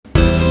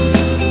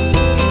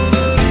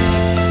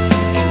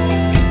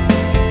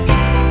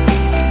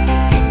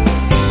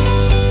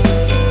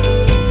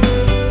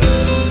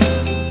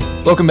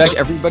Welcome back,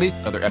 everybody.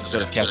 Another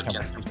episode of Cast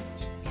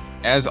Conversations.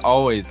 As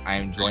always, I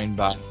am joined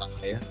by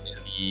the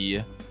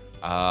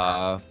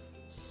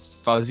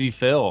Fuzzy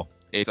Phil.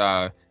 It's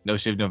No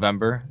Shave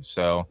November,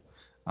 so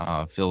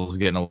Phil's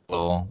getting a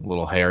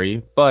little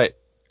hairy. But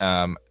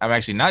I'm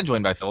actually not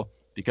joined by Phil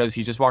because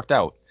he just walked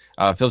out.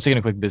 Phil's taking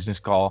a quick business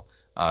call.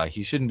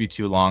 He shouldn't be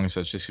too long,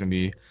 so it's just going to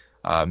be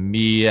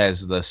me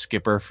as the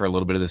skipper for a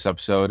little bit of this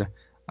episode.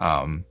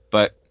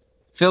 But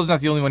Phil's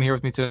not the only one here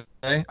with me today.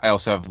 I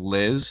also have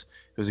Liz,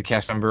 who's a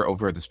cast member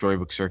over at the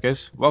Storybook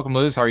Circus. Welcome,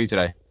 Liz. How are you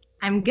today?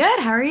 I'm good.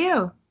 How are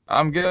you?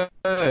 I'm good.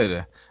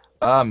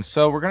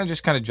 So we're going to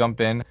just kind of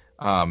jump in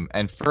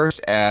and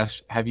first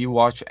ask, have you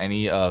watched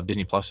any of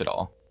Disney Plus at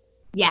all?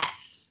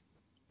 Yes.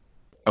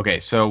 Okay,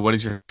 so what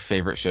is your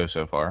favorite show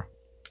so far?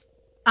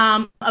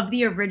 Of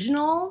the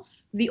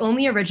originals, the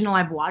only original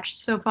I've watched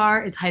so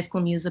far is High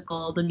School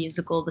Musical,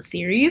 the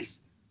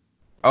series.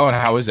 Oh, and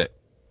how is it?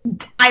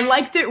 I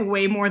liked it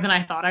way more than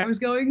I thought I was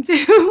going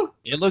to.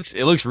 It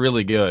looks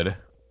really good.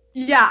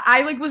 Yeah,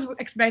 I was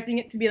expecting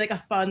it to be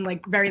a fun,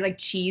 very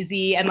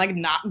cheesy and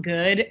not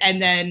good,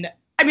 and then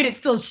it's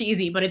still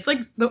cheesy, but it's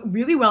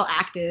really well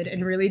acted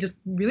and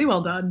really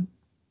well done.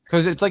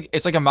 Because it's like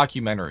a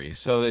mockumentary,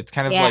 so it's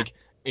kind of like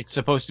it's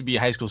supposed to be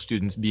high school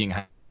students being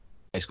high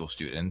school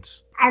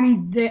students.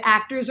 And the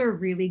actors are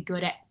really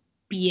good at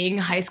being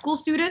high school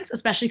students,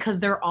 especially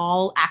because they're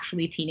all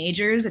actually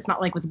teenagers. It's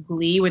not like with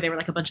Glee where they were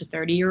a bunch of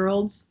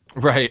 30-year-olds.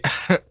 Right.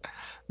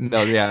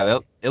 No, yeah,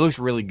 it looks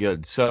really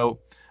good. So,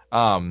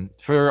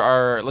 for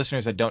our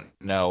listeners that don't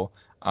know,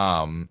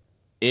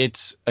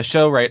 it's a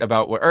show, right,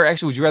 about what, or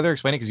actually, would you rather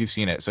explain it because you've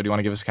seen it? So do you want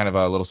to give us kind of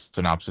a little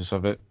synopsis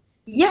of it?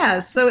 Yeah,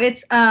 so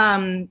it's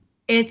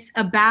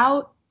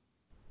about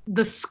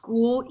the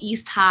school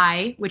East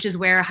High, which is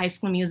where High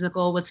School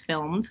Musical was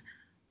filmed,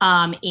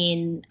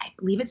 in, I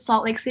believe it's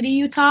Salt Lake City,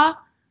 Utah.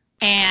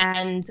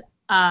 And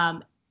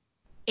a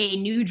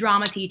new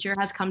drama teacher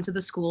has come to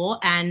the school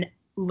and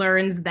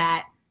learns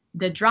that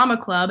the drama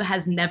club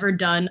has never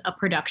done a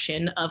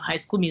production of High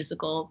School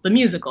Musical, the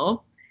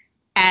musical.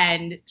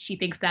 And she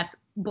thinks that's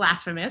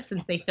blasphemous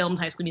since they filmed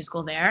High School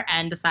Musical there,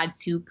 and decides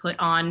to put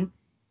on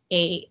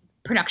a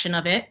production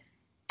of it.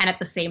 And at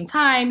the same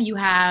time, you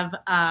have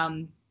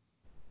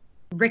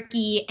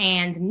Ricky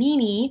and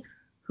Nene,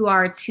 who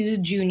are two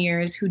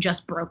juniors who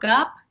just broke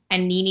up,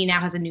 and Nene now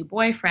has a new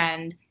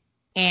boyfriend,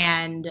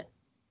 and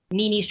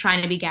Nene's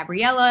trying to be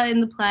Gabriella in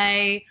the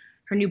play.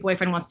 Her new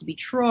boyfriend wants to be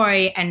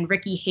Troy, and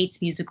Ricky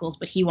hates musicals,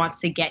 but he wants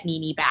to get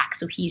Nene back,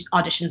 so he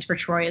auditions for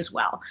Troy as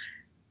well.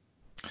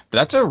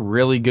 That's a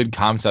really good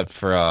concept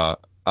for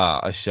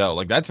a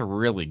show. That's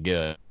really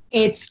good.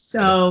 It's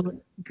so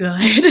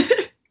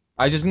good.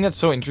 I just think that's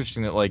so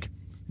interesting that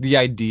the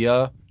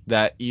idea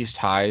that East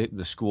High,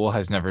 the school,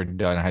 has never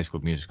done a High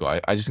School Musical.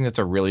 I just think that's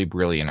a really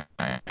brilliant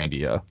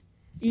idea.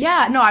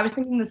 Yeah, no, I was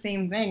thinking the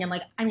same thing.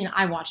 And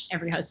I watched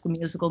every High School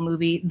Musical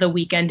movie the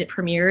weekend it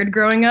premiered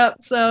growing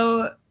up.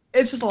 So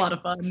it's just a lot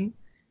of fun.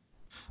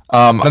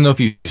 I don't know if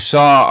you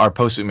saw our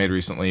post we made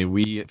recently.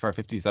 We, for our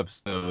 50th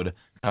episode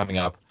coming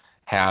up,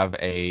 have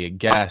a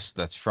guest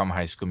that's from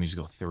High School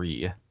Musical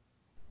 3.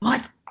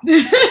 What?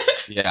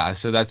 Yeah,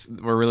 so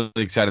we're really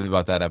excited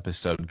about that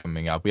episode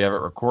coming up. We have it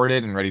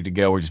recorded and ready to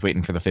go. We're just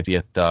waiting for the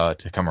 50th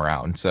to come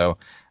around. So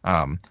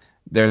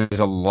there's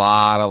a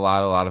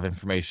lot of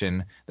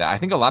information that I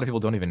think a lot of people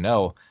don't even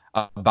know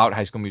about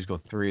High School Musical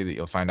 3 that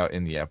you'll find out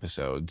in the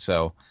episode.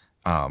 So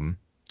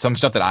some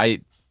stuff that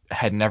I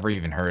had never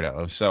even heard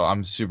of. So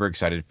I'm super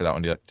excited for that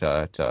one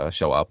to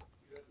show up.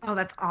 Oh,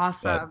 that's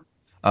awesome.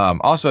 But,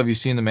 also, have you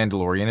seen The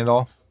Mandalorian at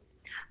all?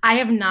 I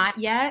have not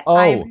yet. Oh,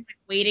 I'm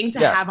waiting to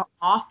have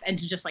off and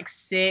to just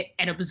sit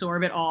and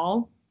absorb it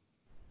all.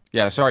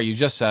 Yeah, sorry, you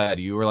just said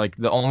you were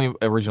the only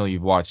original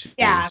you've watched is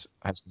High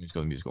School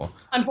Musical, the musical.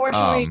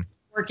 Unfortunately,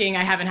 working,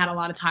 I haven't had a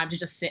lot of time to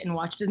just sit and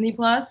watch Disney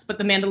Plus, but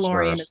The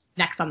Mandalorian is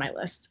next on my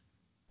list.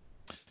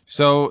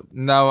 So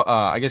now,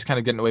 I guess kind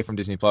of getting away from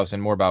Disney Plus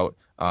and more about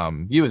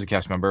you as a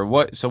cast member.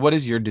 What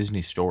is your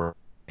Disney story?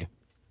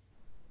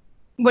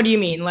 What do you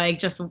mean?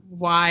 Just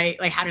why?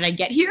 How did I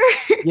get here?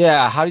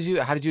 Yeah, how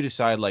did you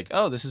decide?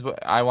 Oh, this is what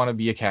I want to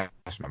be a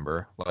cast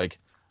member. What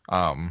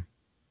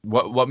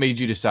made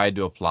you decide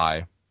to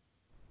apply?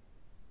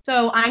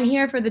 So I'm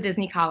here for the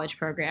Disney College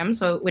program,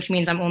 which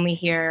means I'm only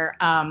here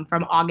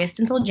from August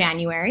until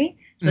January.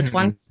 So it's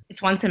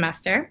one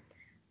semester,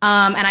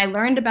 and I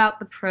learned about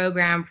the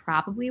program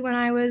probably when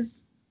I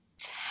was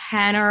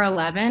 10 or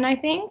 11, I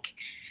think.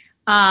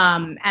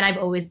 And I've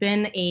always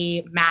been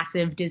a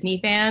massive Disney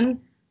fan,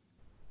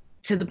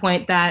 to the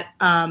point that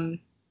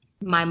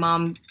my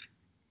mom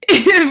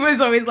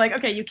was always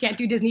okay, you can't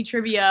do Disney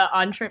trivia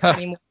on trips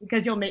anymore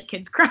because you'll make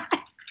kids cry.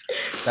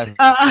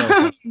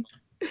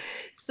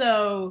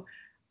 So,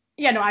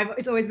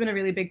 it's always been a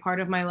really big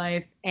part of my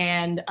life.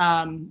 And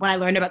when I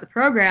learned about the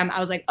program, I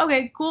was like,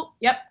 okay, cool.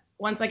 Yep.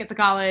 Once I get to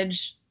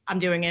college, I'm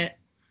doing it.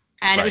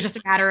 And it was just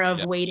a matter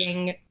of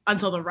waiting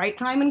until the right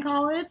time in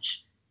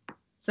college.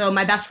 So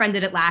my best friend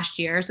did it last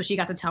year, so she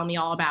got to tell me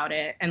all about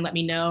it and let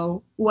me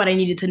know what I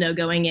needed to know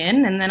going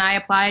in, and then I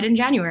applied in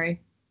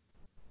January.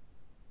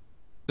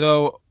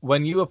 So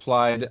when you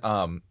applied,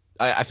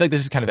 I feel like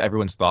this is kind of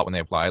everyone's thought when they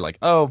apply, like,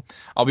 oh,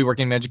 I'll be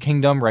working in Magic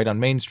Kingdom right on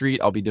Main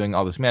Street. I'll be doing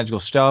all this magical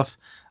stuff.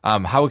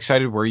 How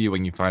excited were you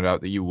when you found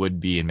out that you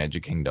would be in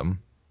Magic Kingdom?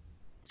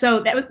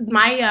 So that was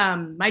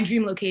my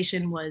dream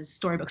location was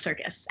Storybook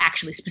Circus,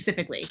 actually,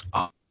 specifically.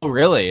 Oh,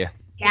 really?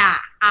 Yeah,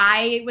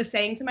 I was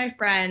saying to my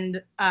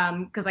friend,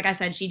 because like I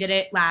said, she did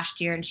it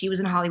last year and she was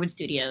in Hollywood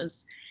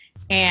Studios.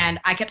 And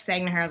I kept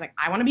saying to her, I was like,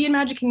 I want to be in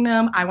Magic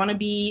Kingdom. I want to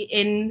be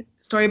in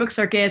Storybook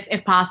Circus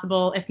if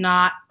possible. If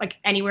not, like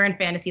anywhere in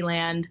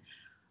Fantasyland.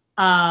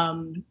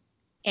 And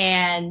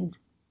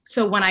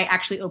so when I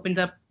actually opened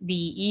up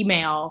the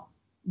email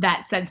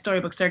that said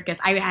Storybook Circus,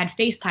 I had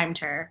FaceTimed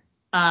her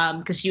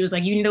because she was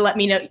like, you need to let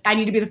me know. I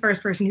need to be the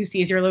first person who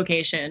sees your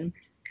location.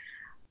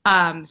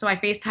 So I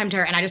FaceTimed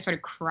her and I just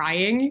started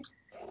crying.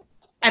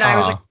 And I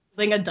was like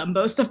holding a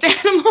Dumbo stuffed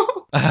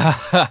animal.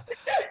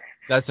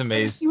 That's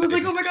amazing. He was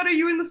like, oh my God, are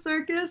you in the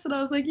circus? And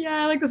I was like,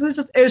 yeah, like it was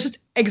just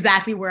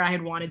exactly where I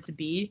had wanted to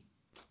be.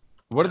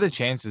 What are the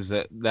chances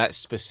that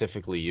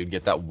specifically you'd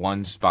get that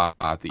one spot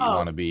that you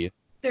want to be?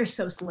 They're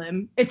so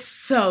slim. It's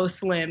so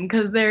slim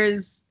because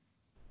there's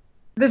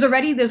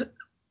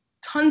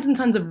tons and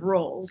tons of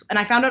roles. And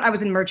I found out I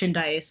was in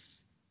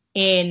merchandise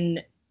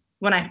when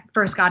I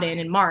first got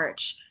in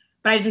March,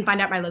 but I didn't find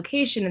out my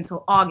location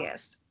until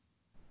August.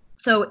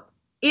 So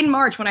in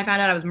March, when I found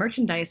out I was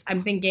merchandise,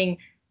 I'm thinking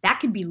that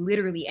could be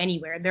literally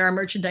anywhere. There are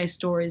merchandise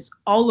stores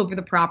all over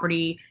the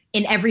property,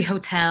 in every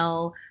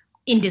hotel,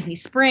 in Disney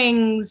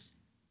Springs.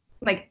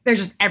 Like, they're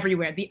just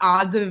everywhere. The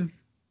odds of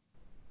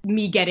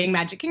me getting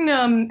Magic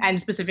Kingdom and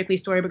specifically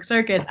Storybook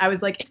Circus, I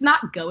was like, it's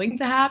not going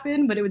to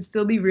happen, but it would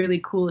still be really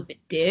cool if it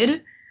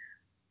did.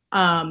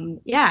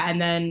 Yeah,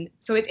 and then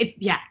so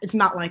it's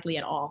not likely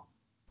at all.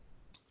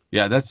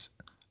 Yeah, that's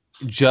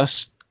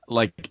just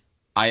like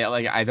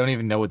I don't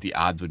even know what the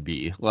odds would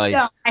be. Like,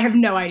 no, I have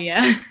no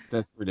idea.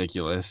 That's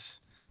ridiculous.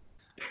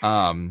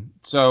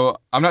 So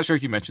I'm not sure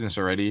if you mentioned this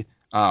already.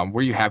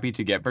 Were you happy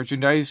to get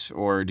merchandise,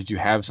 or did you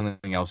have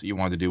something else that you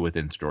wanted to do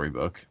within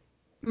Storybook?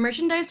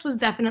 Merchandise was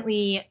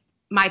definitely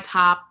my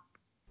top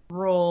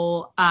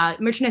role.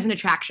 Merchandise and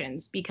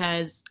attractions,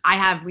 because I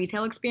have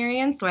retail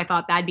experience, so I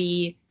thought that'd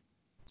be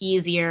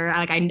easier.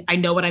 Like I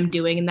know what I'm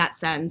doing in that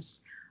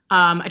sense.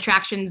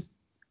 Attractions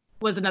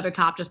was another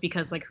top, just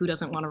because like who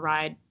doesn't want to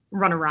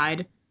run a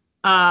ride?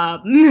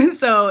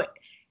 So,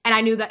 and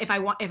I knew that if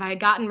I had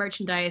gotten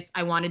merchandise,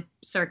 I wanted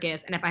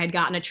circus, and if I had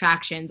gotten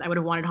attractions, I would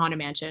have wanted Haunted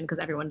Mansion, because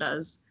everyone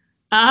does.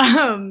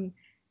 And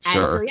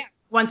so yeah,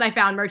 once I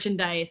found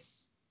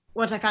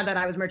that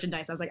I was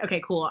merchandise, I was like,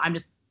 okay, cool. I'm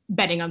just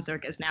betting on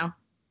circus now.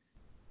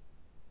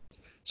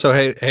 So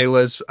hey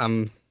Liz,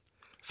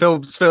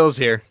 Phil's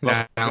here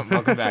now.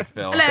 Welcome back,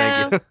 Phil.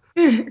 Hello.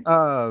 Thank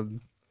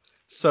you.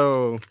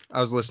 So I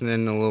was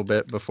listening a little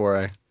bit before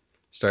I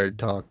started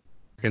talking.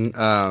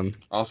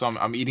 Also,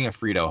 I'm eating a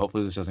Frito.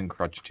 Hopefully, this doesn't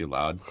crunch too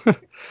loud. It's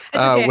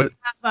okay.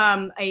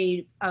 I have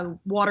a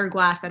water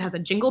glass that has a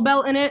jingle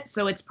bell in it,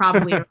 so it's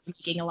probably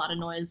making a lot of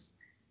noise.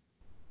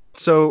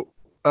 So,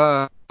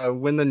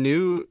 when the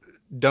new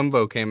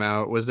Dumbo came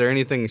out, was there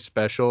anything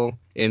special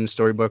in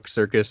Storybook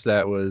Circus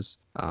that was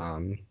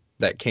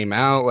that came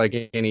out,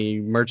 like any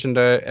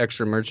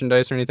extra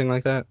merchandise or anything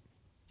like that?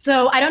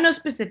 So I don't know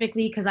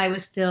specifically because I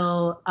was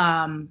still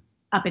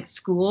up at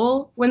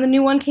school when the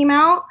new one came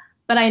out,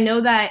 but I know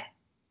that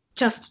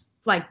just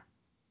like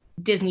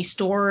Disney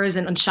stores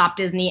and Shop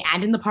Disney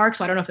and in the park,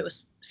 so I don't know if it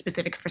was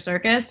specific for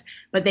circus,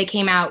 but they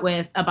came out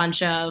with a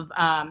bunch of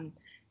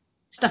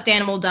stuffed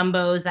animal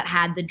Dumbos that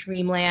had the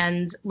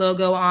Dreamland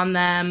logo on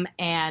them,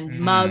 and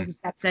mugs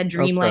that said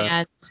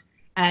Dreamland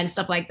and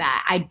stuff like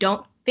that. I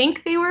don't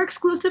think they were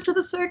exclusive to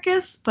the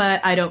circus,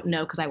 but I don't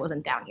know because I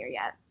wasn't down here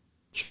yet.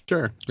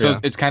 Sure. So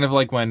it's kind of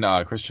like when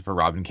Christopher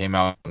Robin came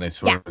out, and they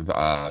sort of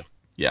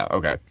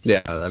okay.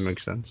 Yeah, that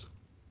makes sense.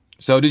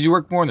 So did you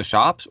work more in the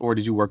shops, or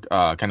did you work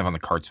kind of on the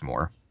carts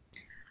more?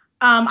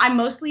 I'm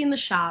mostly in the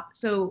shop.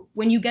 So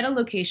when you get a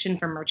location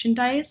for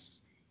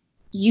merchandise,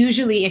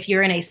 usually if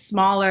you're in a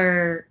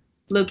smaller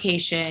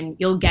location,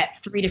 you'll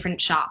get 3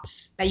 different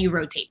shops that you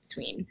rotate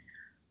between.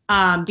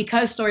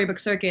 Because Storybook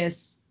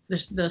Circus,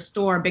 the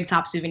store Big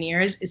Top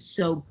Souvenirs, is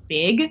so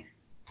big,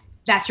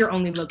 that's your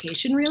only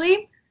location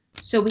really.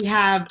 So we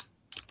have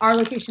our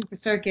location for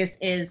circus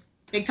is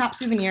Big Top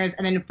Souvenirs,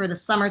 and then for the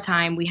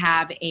summertime we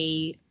have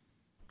a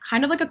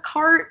kind of like a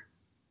cart,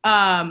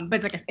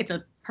 but it's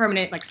a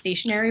permanent like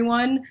stationary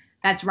one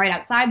that's right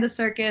outside the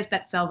circus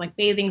that sells like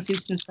bathing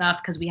suits and stuff,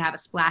 because we have a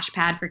splash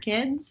pad for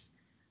kids.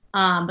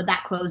 But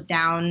that closed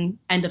down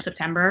end of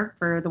September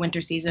for the winter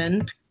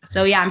season.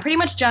 So yeah, I'm pretty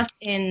much just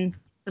in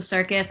the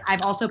circus.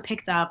 I've also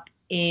picked up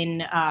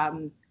in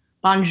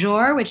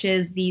Bonjour, which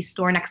is the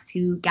store next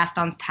to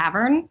Gaston's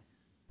Tavern.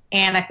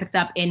 And I picked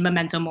up in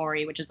Memento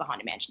Mori, which is the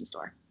Haunted Mansion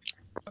store.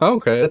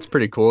 Okay, that's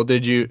pretty cool.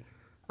 Did you,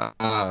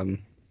 were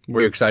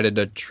you excited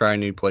to try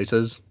new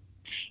places?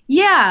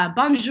 Yeah,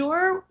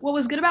 Bonjour. What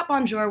was good about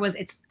Bonjour was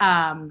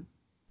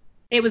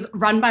it was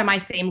run by my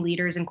same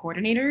leaders and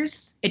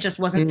coordinators. It just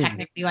wasn't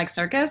technically like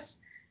circus.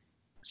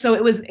 So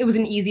it was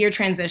an easier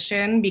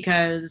transition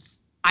because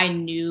I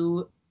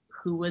knew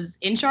who was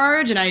in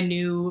charge and I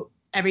knew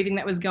everything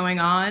that was going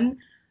on.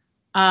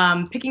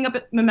 Picking up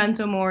at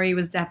Memento Mori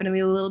was definitely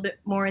a little bit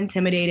more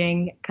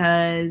intimidating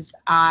because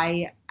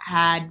I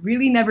had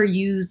really never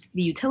used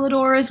the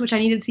utilidors, which I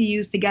needed to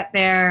use to get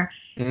there.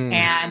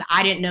 And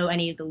I didn't know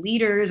any of the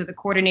leaders or the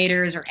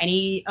coordinators or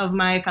any of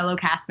my fellow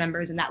cast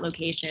members in that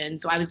location.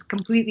 So I was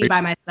completely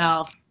by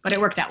myself, but it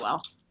worked out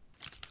well.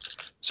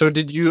 So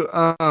did you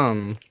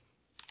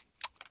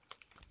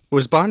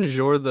was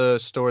Bonjour the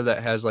store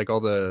that has like all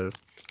the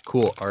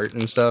cool art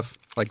and stuff,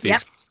 like the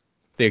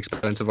the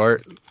expensive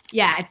art?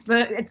 Yeah, it's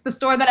the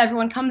store that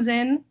everyone comes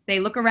in, they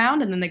look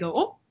around, and then they go,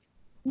 oh,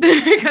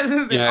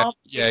 because it's all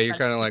you're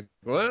kind of like,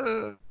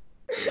 what?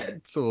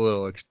 It's a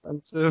little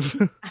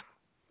expensive.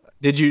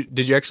 Did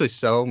you actually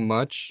sell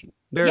much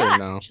there? Yeah, or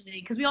no? actually,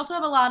 because we also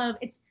have a lot of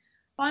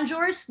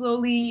Bonjour is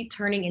slowly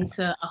turning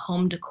into a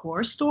home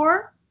decor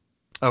store.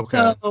 Okay.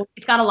 So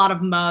it's got a lot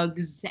of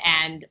mugs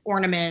and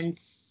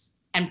ornaments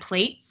and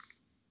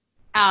plates,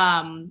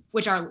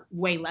 which are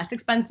way less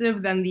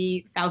expensive than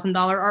the $1,000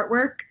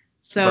 artwork.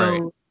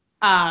 So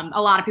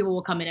a lot of people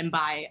will come in and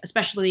buy,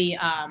 especially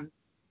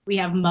we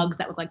have mugs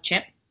that look like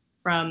Chip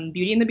from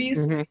Beauty and the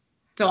Beast. Mm-hmm.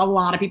 So a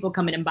lot of people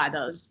come in and buy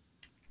those.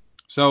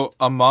 So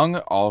among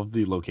all of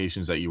the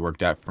locations that you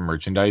worked at for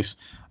merchandise,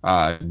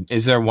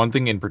 is there one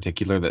thing in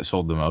particular that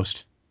sold the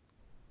most?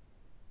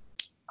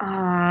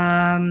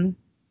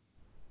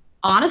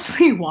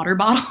 Honestly, water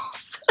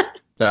bottles.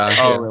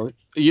 Oh, really?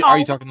 Are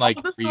you talking like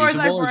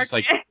reusable or just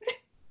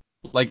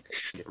like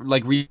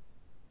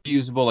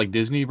reusable like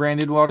Disney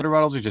branded water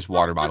bottles or just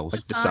water bottles?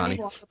 Like Dasani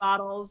water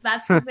bottles.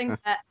 That's the thing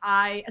that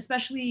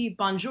especially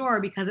Bonjour,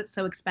 because it's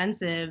so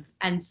expensive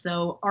and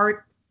so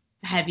art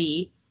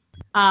heavy.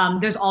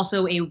 There's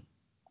also a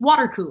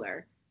water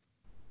cooler.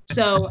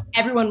 So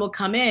everyone will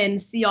come in,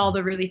 see all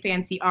the really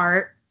fancy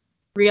art,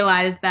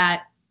 realize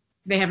that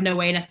they have no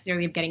way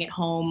necessarily of getting it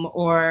home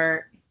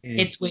or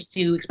it's way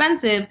too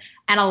expensive,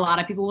 and a lot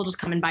of people will just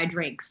come and buy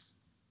drinks.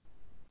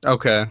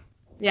 Okay.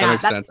 Yeah,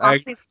 that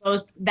makes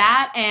sense.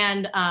 That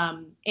and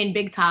in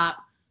Big Top,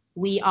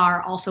 we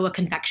are also a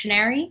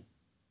confectionery.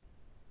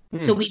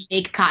 So we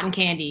make cotton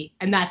candy,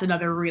 and that's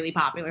another really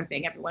popular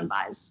thing everyone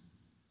buys.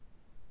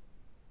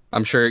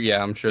 I'm sure.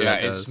 Yeah, Yeah,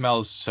 it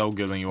smells so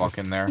good when you walk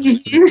in there.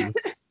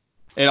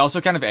 It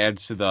also kind of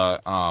adds to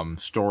the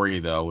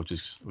story though, which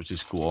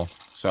is cool.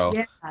 So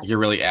you're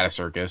really at a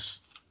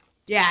circus.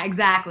 Yeah,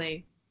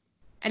 exactly.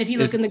 And if you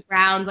look in the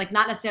ground, like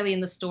not necessarily in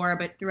the store,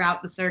 but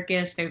throughout the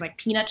circus, there's like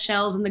peanut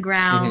shells in the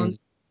ground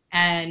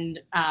and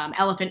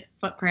elephant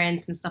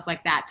footprints and stuff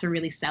like that to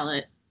really sell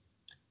it.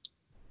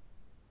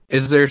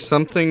 Is there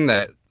something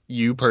that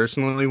you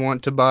personally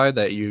want to buy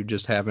that you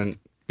just haven't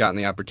gotten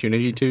the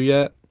opportunity to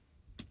yet?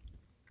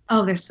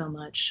 Oh, there's so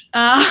much.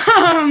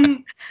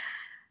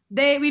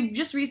 We've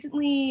just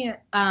recently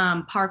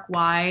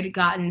park-wide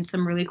gotten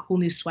some really cool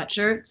new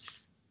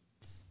sweatshirts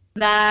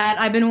that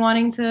I've been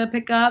wanting to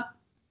pick up.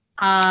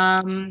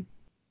 And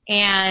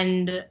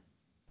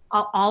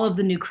all of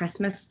the new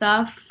Christmas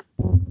stuff.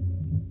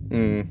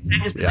 I'm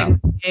just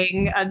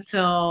waiting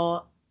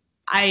until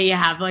I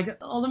have like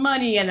all the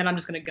money, and then I'm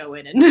just gonna go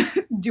in and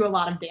do a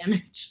lot of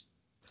damage.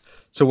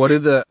 So what do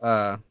the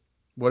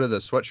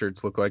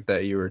sweatshirts look like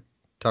that you were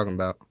talking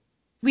about?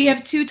 We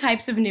have two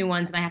types of new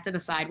ones, and I have to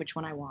decide which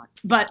one I want.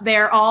 But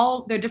they're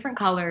different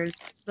colors.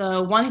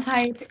 The one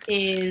type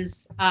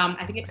is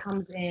I think it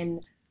comes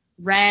in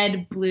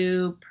red,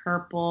 blue,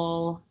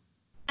 purple,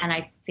 and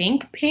I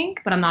think pink,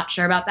 but I'm not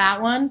sure about that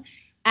one.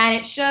 And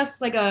it's just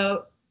like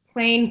a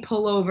plain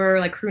pullover,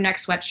 like crew neck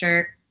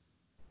sweatshirt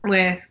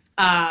with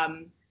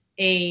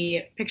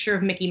a picture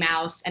of Mickey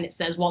Mouse, and it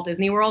says Walt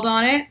Disney World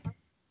on it.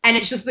 And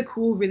it's just the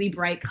cool, really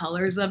bright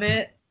colors of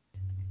it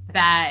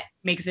that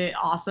makes it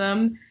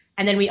awesome.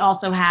 And then we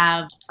also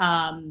have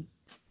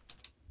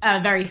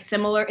it's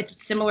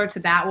similar to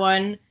that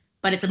one,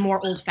 but it's a more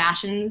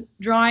old-fashioned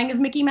drawing of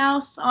Mickey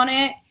Mouse on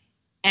it.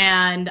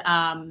 And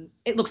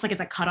it looks like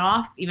it's a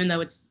cutoff, even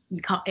though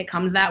it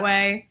comes that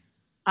way.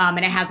 And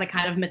it has like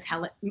kind of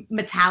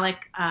metallic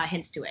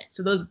hints to it.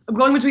 So I'm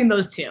going between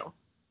those two.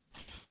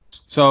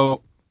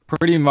 So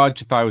pretty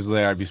much if I was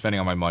there, I'd be spending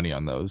all my money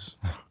on those.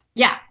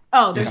 Yeah.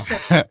 Oh,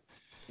 I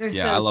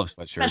love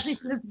sweatshirts. Especially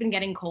since it's been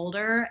getting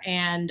colder,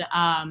 and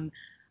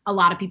a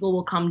lot of people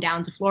will come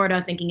down to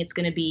Florida thinking it's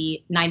going to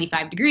be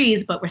 95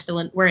 degrees, but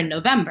we're in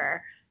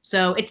November.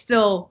 So it's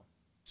still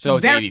it's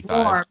very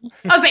 85. warm.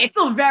 I was saying it's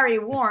still very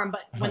warm,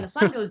 but when the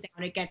sun goes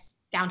down, it gets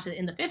down to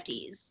in the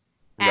 50s.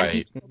 And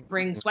people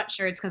bring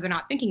sweatshirts because they're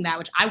not thinking that,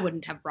 which I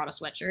wouldn't have brought a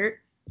sweatshirt.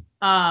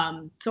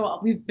 So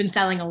we've been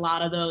selling a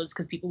lot of those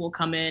because people will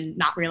come in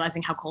not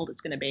realizing how cold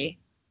it's going to be.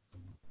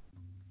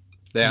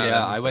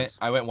 Yeah,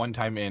 I went one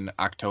time in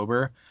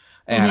October,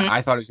 and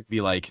I thought it was going to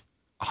be like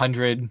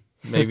 100,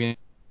 maybe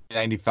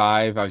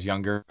 95. I was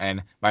younger,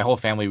 and my whole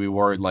family, we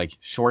wore like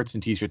shorts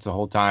and t-shirts the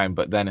whole time,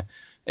 but then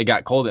it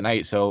got cold at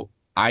night, so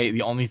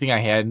the only thing I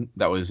had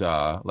that was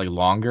like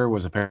longer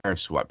was a pair of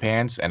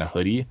sweatpants and a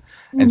hoodie.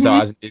 And so I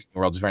was in Disney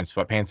World just wearing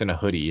sweatpants and a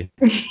hoodie.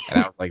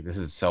 And I was like, this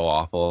is so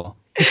awful.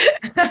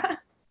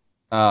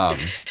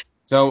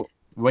 So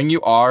when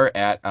you are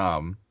at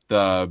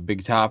the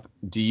Big Top,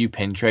 do you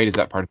pin trade? Is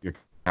that part of your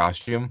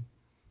costume?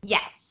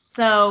 Yes.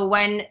 So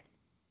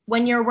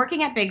when you're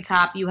working at Big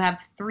Top, you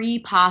have 3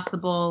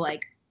 possible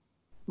like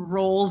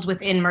roles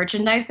within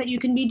merchandise that you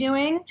can be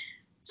doing.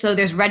 So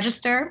there's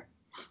register,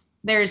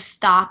 there's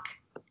stock,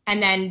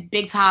 and then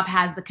Big Top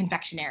has the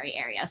confectionery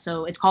area.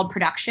 So it's called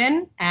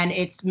production, and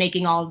it's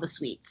making all of the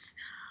sweets.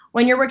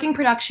 When you're working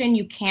production,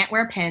 you can't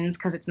wear pins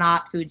because it's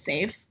not food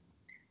safe.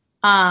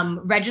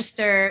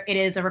 Register, it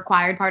is a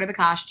required part of the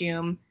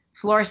costume.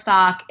 Floor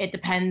stock, it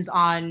depends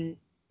on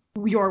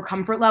your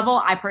comfort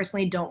level. I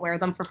personally don't wear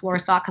them for floor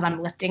stock because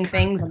I'm lifting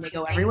things and they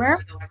go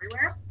everywhere.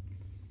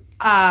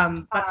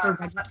 But for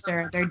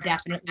register, they're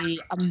definitely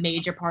a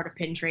major part of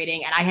pin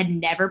trading. And I had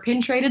never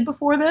pin traded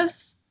before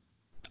this.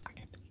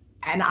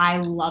 And I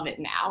love it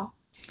now.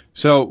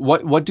 So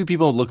what do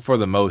people look for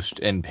the most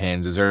in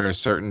pins? Is there a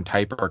certain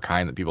type or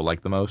kind that people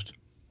like the most?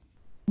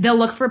 They'll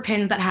look for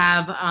pins that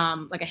have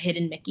like a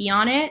hidden Mickey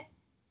on it,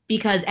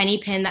 because any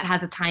pin that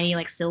has a tiny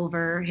like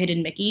silver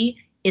hidden Mickey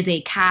is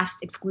a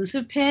cast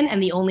exclusive pin,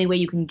 and the only way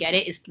you can get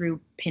it is through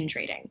pin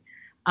trading.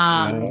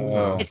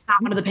 It's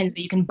not one of the pins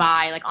that you can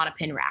buy like on a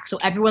pin rack. So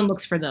everyone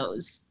looks for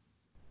those.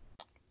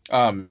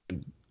 That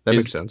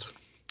makes sense.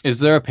 Is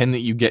there a pin that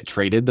you get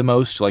traded the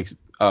most, like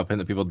a pin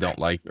that people don't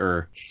like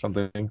or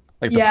something,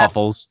 like the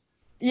Puffles?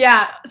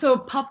 Yeah, so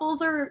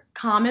Puffles are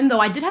common,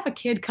 though I did have a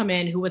kid come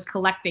in who was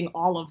collecting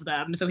all of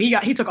them. So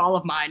he took all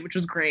of mine, which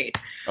was great.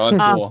 Oh,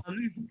 that's cool.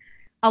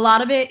 A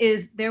lot of it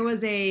is there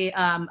was a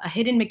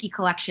hidden Mickey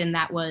collection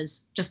that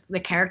was just the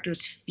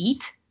characters'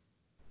 feet,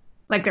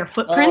 like their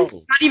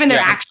footprints, not even their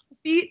actual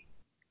feet.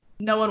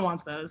 No one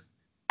wants those.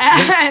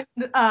 And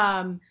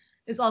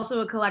there's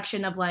also a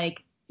collection of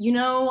like, you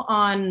know,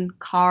 on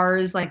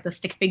cars, like the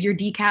stick figure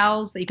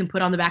decals that you can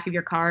put on the back of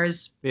your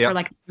cars for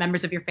like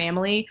members of your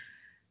family.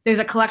 There's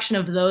a collection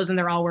of those, and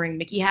they're all wearing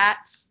Mickey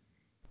hats,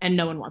 and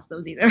no one wants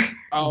those either.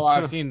 Oh,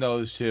 I've seen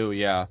those too.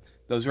 Yeah,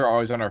 those are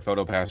always on our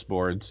PhotoPass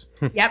boards.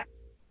 Yep.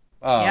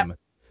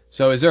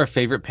 So is there a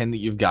favorite pin that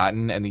you've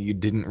gotten and that you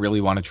didn't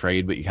really want to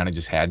trade, but you kind of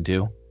just had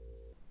to?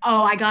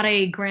 Oh, I got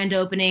a grand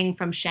opening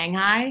from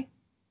Shanghai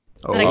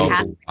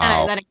that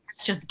a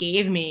guest just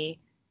gave me,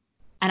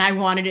 and I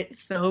wanted it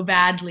so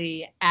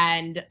badly.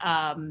 And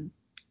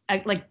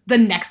like the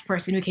next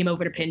person who came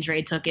over to pin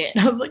trade took it,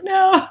 and I was like,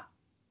 no.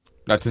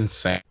 That's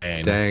insane.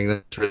 Dang,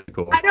 that's really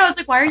cool. I know. I was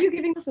like, why are you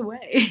giving this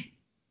away?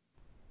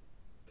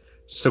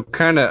 So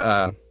kind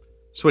of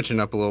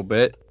switching up a little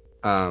bit.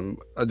 Some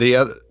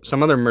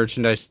other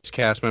merchandise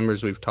cast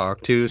members we've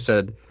talked to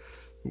said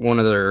one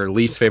of their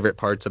least favorite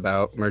parts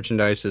about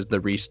merchandise is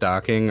the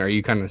restocking. Are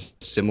you kind of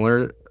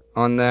similar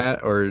on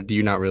that, or do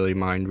you not really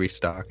mind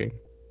restocking?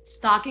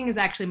 Stocking is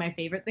actually my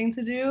favorite thing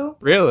to do.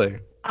 Really?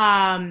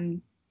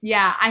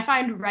 Yeah, I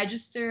find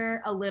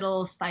register a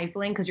little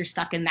stifling because you're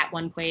stuck in that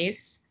one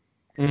place.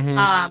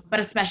 But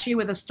especially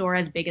with a store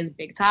as big as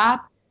Big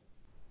Top,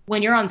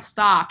 when you're on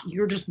stock,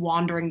 you're just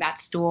wandering that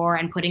store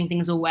and putting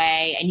things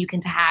away, and you can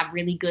have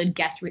really good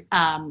guest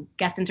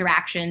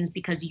interactions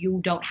because you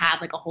don't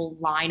have like a whole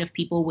line of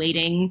people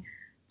waiting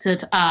to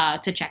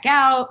check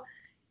out.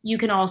 You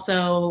can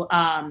also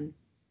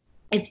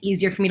it's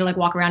easier for me to like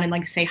walk around and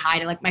like say hi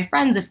to like my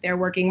friends if they're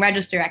working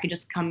register. I could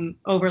just come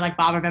over, like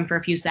bother them for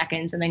a few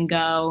seconds and then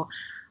go.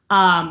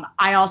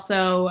 I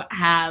also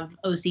have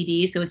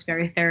OCD, so it's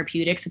very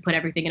therapeutic to put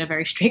everything in a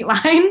very straight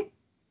line.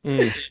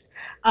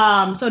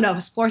 So no,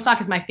 floor stock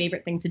is my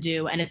favorite thing to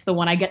do, and it's the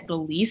one I get the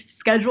least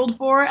scheduled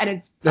for, and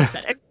it's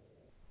upsetting.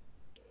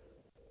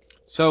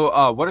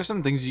 So what are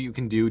some things that you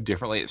can do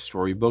differently at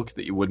Storybook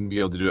that you wouldn't be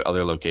able to do at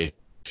other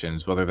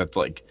locations, whether that's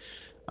like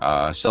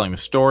selling the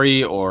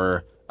story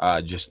or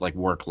just like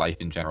work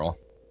life in general?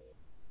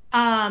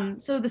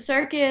 So the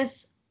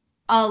circus,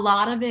 a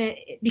lot of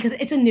it, because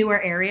it's a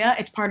newer area,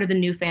 it's part of the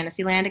new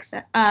Fantasyland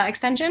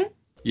extension.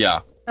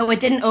 Yeah. So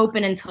it didn't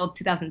open until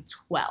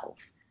 2012.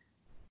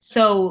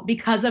 So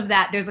because of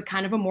that, there's a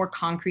kind of a more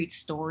concrete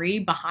story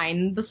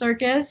behind the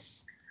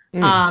circus,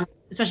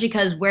 especially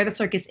because where the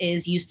circus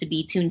is used to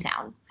be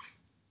Toontown.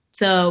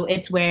 So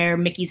it's where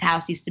Mickey's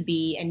house used to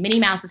be and Minnie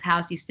Mouse's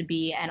house used to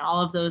be and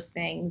all of those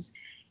things.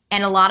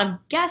 And a lot of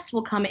guests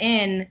will come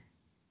in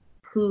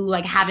who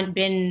like haven't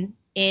been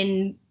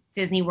in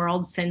Disney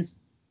World since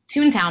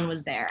Toontown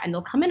was there, and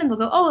they'll come in and they'll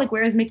go, oh, like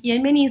where's Mickey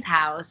and Minnie's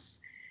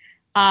house?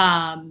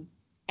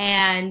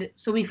 And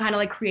so we kind of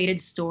like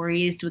created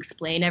stories to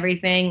explain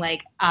everything.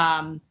 Like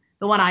the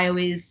one I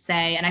always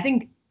say, and I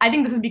think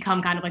this has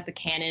become kind of like the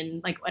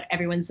canon, like what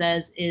everyone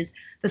says is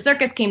the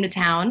circus came to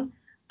town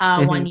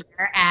one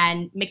year,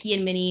 and Mickey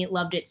and Minnie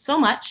loved it so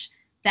much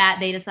that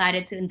they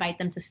decided to invite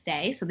them to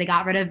stay. So they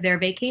got rid of their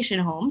vacation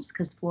homes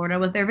because Florida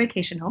was their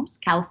vacation homes.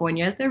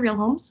 California is their real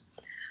homes.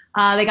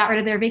 They got rid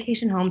of their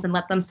vacation homes and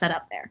let them set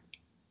up there.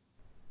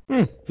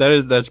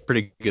 That's a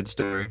pretty good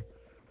story.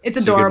 It's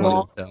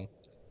adorable.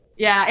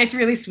 Yeah, it's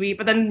really sweet.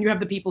 But then you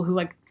have the people who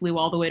like flew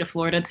all the way to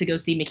Florida to go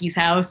see Mickey's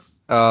house.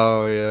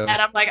 Oh yeah.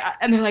 And I'm like,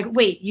 and they're like,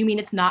 wait, you mean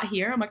it's not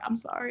here? I'm like, I'm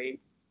sorry.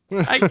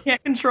 I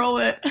can't control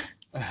it.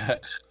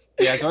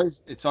 Yeah,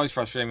 it's always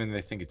frustrating when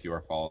they think it's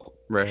your fault.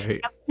 Right.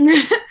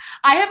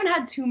 I haven't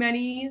had too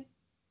many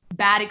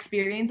bad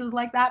experiences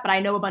like that, but I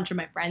know a bunch of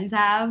my friends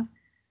have.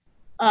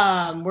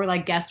 Where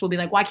like guests will be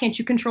like, why can't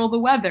you control the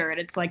weather? And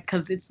it's like,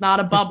 because it's not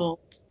a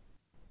bubble.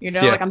 You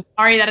know, Yeah. like I'm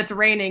sorry that it's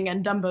raining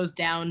and Dumbo's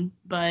down,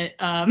 but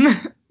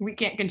we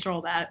can't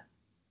control that.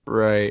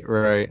 Right,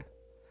 right.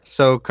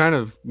 So kind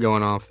of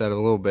going off that a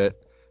little bit,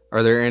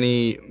 are there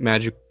any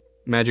magic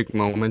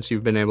moments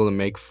you've been able to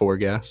make for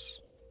guests?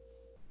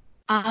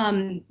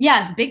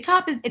 Yes, Big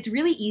Top it's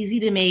really easy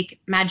to make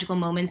magical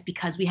moments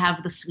because we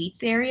have the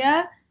suites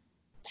area.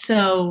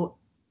 So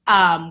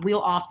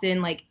we'll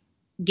often like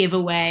give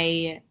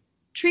away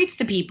treats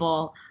to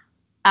people.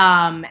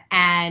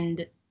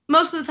 And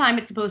most of the time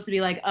it's supposed to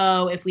be like,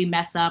 oh, if we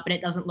mess up and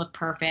it doesn't look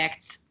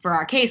perfect for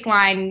our case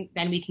line,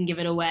 then we can give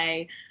it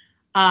away.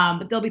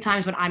 But there'll be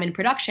times when I'm in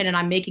production and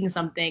I'm making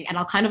something and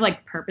I'll kind of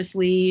like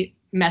purposely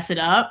mess it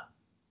up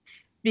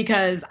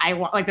because I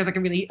want like there's like a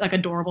really like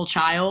adorable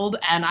child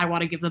and I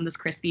want to give them this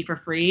crispy for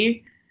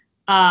free.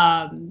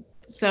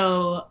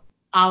 So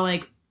I'll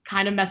like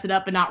kind of mess it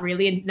up but not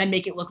really, and then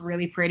make it look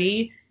really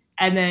pretty,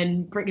 and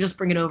then just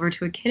bring it over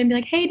to a kid and be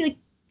like, hey, like,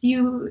 do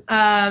you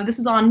this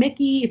is on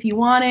Mickey if you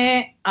want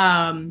it.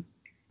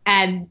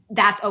 And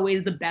that's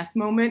always the best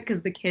moment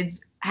because the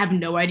kids have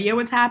no idea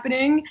what's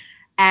happening,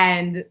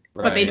 and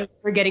but they know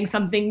they're getting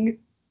something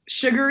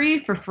sugary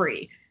for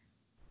free.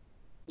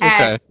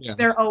 Okay. And Yeah.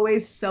 they're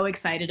always so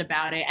excited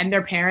about it. And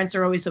their parents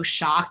are always so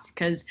shocked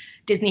because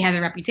Disney has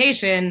a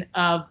reputation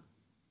of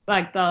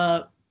like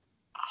the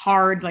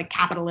hard, like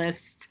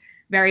capitalist,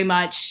 very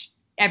much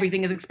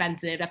everything is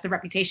expensive. That's a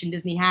reputation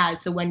Disney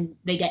has. So when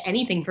they get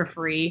anything for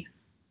free,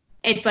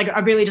 it's like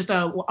a really just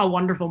a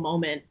wonderful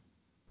moment.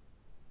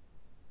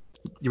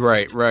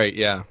 Right, right.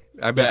 Yeah.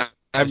 I bet.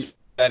 I've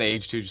that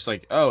age too, just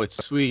like, oh,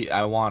 it's sweet,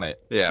 I want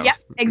it. Yeah. Yeah,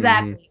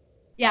 exactly.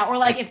 Yeah, or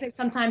like if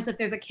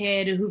there's a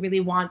kid who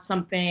really wants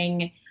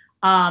something,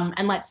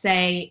 and let's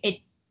say it,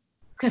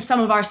 because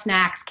some of our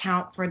snacks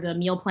count for the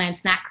meal plan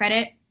snack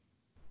credit,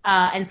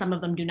 and some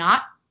of them do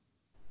not.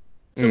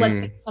 So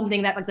let's say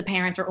something that like the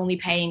parents are only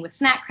paying with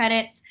snack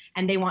credits,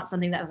 and they want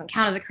something that doesn't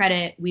count as a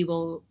credit, we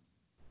will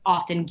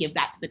often give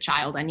that to the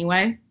child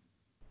anyway.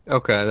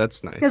 Okay,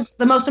 that's nice. Because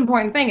the most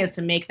important thing is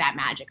to make that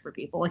magic for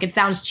people. Like it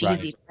sounds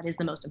cheesy, Right. but that is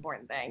the most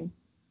important thing.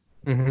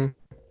 Mm-hmm.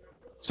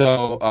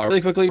 So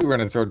really quickly, we're going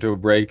to throw it to a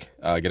break,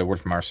 get a word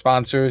from our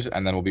sponsors,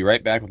 and then we'll be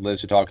right back with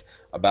Liz to talk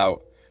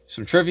about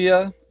some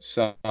trivia,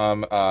 some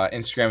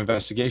Instagram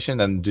investigation,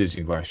 and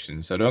Disney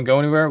questions. So don't go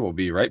anywhere. We'll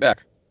be right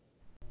back.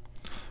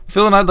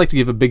 Phil and I'd like to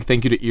give a big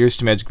thank you to Ears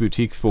to Magic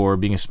Boutique for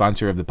being a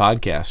sponsor of the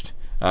podcast.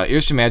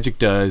 Ears to Magic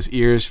does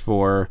ears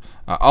for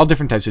all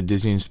different types of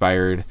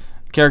Disney-inspired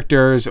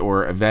characters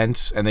or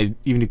events, and they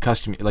even do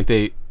custom, like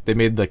they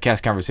made the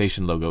Cast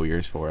Conversation logo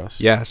ears for us.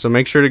 Yeah, so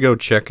make sure to go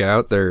check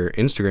out their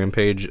Instagram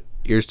page,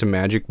 Ears to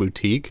Magic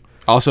Boutique.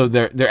 Also,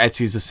 their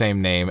Etsy is the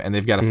same name, and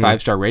they've got a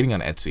 5-star rating on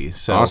Etsy.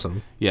 So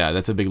Awesome. Yeah,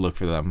 that's a big look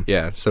for them.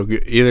 Yeah, so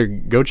either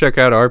go check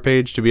out our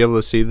page to be able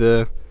to see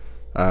the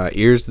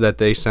ears that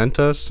they sent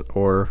us,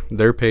 or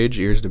their page,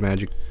 Ears to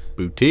Magic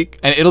Boutique.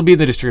 And it'll be in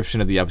the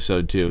description of the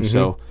episode too.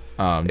 So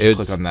just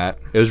click on that.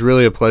 It was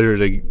really a pleasure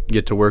to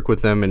get to work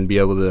with them and be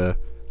able to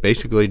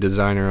basically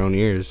design our own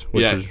ears,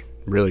 which was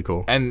really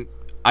cool. And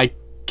I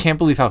can't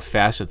believe how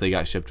fast that they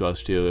got shipped to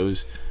us too. It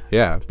was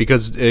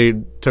because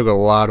it took a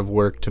lot of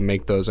work to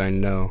make those. I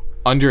know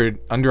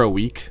under a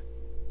week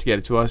to get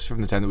it to us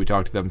from the time that we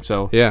talked to them.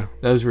 So yeah,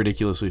 that was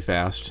ridiculously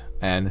fast.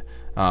 And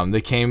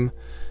they came,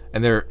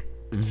 and they're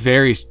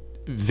very,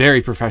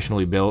 very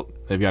professionally built.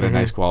 They've got a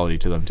nice quality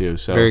to them too.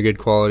 So very good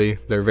quality.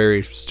 They're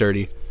very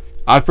sturdy.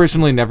 I've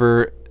personally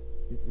never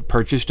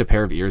purchased a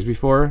pair of ears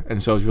before,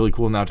 and so it's really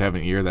cool now to have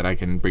an ear that I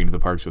can bring to the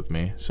parks with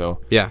me. So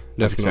yeah,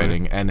 that's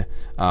definitely exciting.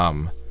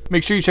 And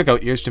make sure you check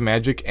out Ears to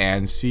Magic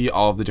and see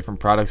all of the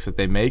different products that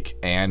they make,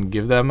 and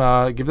give them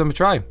a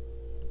try.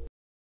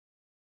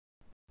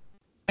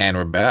 And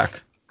we're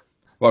back.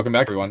 Welcome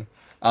back, everyone.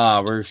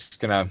 We're just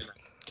gonna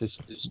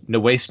no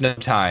waste no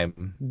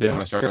time. Yeah. You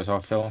want to start us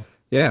off, Phil?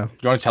 Yeah. Do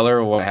you want to tell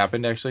her what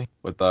happened actually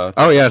with the?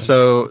 Oh yeah.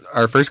 So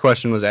our first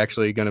question was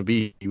actually going to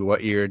be,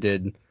 what year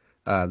did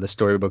the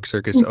Storybook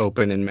Circus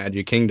open in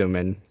Magic Kingdom?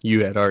 And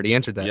you had already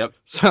answered that. Yep.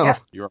 So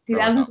Yep. You were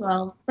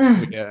 2012.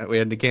 yeah, we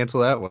had to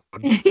cancel that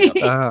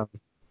one.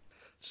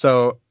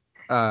 So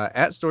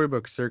at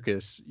Storybook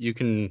Circus, you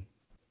can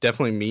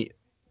definitely meet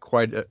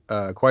quite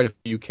a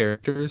few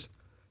characters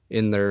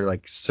in their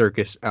like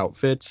circus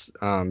outfits.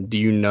 Do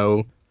you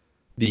know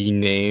the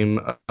name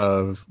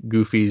of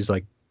Goofy's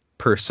like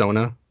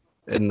persona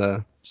in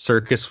the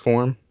circus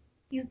form?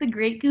 He's the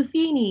Great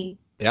Goofini.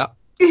 Yeah,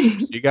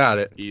 you got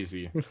it.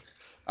 Easy.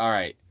 All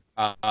right.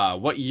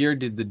 What year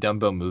did the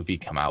Dumbo movie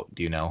come out?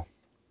 Do you know?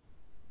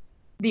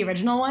 The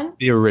original one?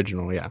 The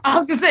original, yeah. I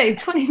was going to say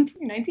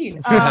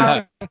 2019.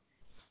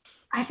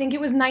 I think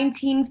it was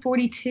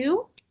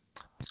 1942.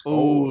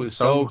 Oh,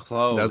 so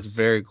close. That's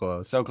very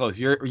close. So close.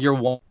 You're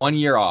 1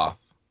 year off.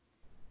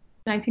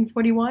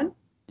 1941.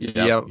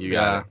 Yep, you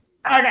got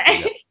it. Okay.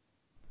 Yep.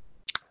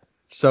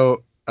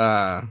 So,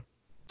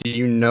 do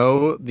you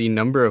know the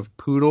number of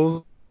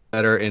poodles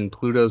that are in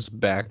Pluto's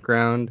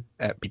background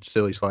at Pete's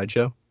Silly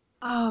Slideshow?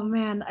 Oh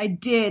man, I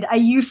did. I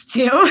used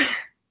to.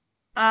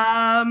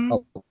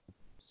 Oh,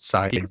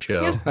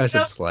 sideshow. I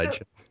said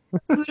slideshow.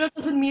 Pluto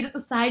doesn't meet at the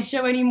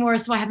sideshow anymore,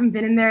 so I haven't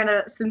been in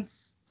there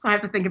since. So I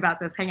have to think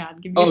about this. Hang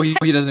on. Give me Oh, a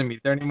sec. he doesn't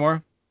meet there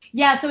anymore?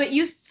 Yeah, so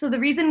the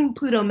reason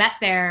Pluto met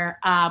there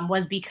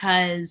was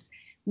because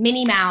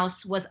Minnie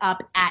Mouse was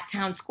up at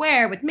Town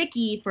Square with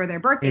Mickey for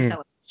their birthday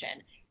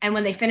celebration. And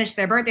when they finished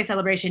their birthday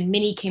celebration,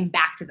 Minnie came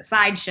back to the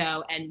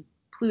sideshow, and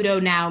Pluto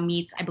now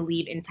meets, I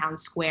believe, in Town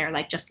Square,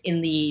 like just by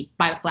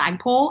the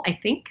flagpole, I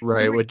think.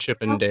 Right, with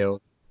Chip and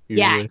Dale.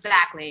 Yeah,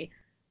 exactly.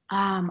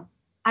 I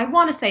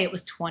want to say it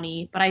was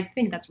 20, but I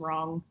think that's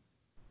wrong.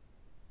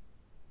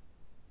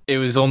 It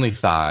was only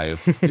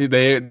 5.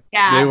 They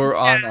were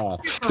on.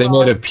 They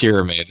wrong. made a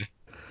pyramid.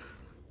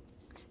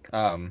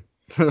 And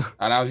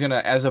I was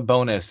gonna, as a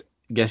bonus,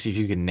 guess if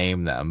you can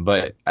name them,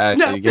 but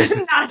I guess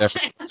it's not a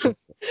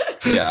chance.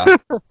 Yeah,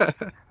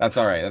 that's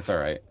all right. That's all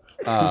right.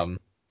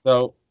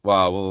 So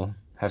we'll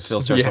have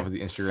Phil start off with the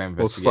Instagram investigation.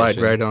 We'll slide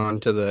right on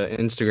to the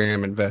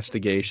Instagram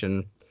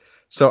investigation.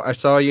 So I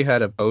saw you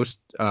had a post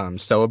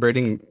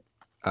celebrating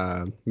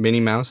Minnie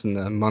Mouse in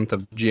the month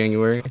of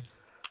January.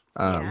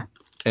 Yeah.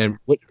 And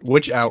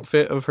which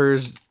outfit of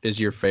hers is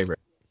your favorite?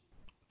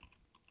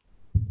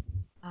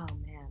 Oh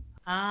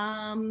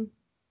man.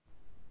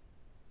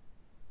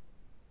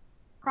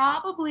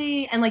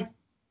 Probably, and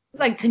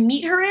like to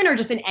meet her in, or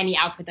just in any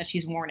outfit that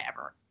she's worn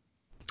ever.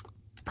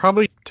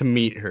 Probably to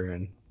meet her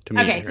in. To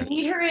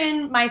meet her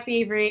in, my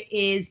favorite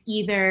is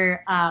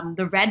either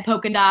the red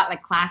polka dot,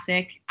 like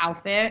classic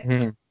outfit.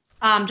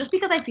 Mm-hmm. Just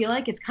because I feel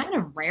like it's kind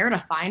of rare to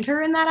find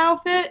her in that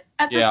outfit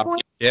at this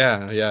point.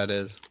 Yeah, it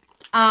is.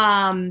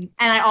 And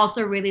I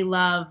also really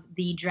love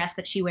the dress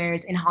that she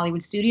wears in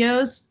Hollywood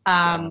Studios,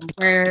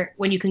 where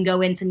when you can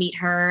go in to meet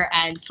her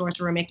and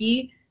Sorcerer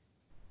Mickey,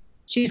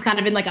 she's kind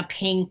of in like a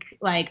pink,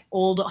 like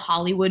old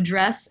Hollywood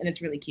dress, and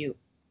it's really cute.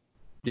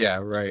 Yeah,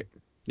 right.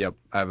 Yep,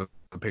 I have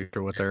a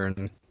picture with her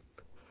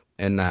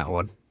in that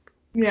one.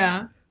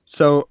 Yeah.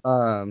 So,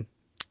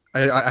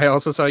 I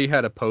also saw you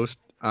had a post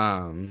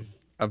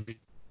of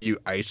you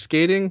ice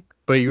skating,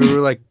 but you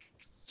were like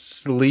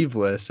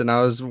sleeveless, and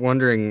I was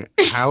wondering,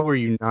 how were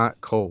you not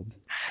cold?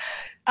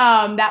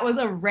 That was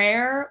a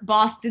rare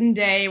Boston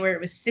day where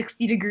it was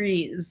 60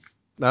 degrees.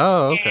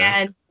 Oh, okay.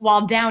 And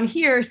while down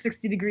here,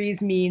 60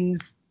 degrees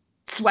means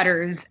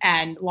sweaters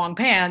and long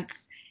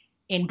pants.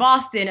 In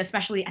Boston,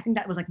 especially, I think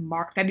that was like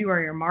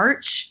February or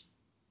March,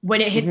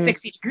 when it hits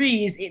 60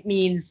 degrees, it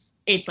means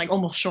it's like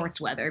almost shorts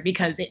weather,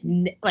 because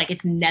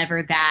it's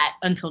never that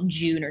until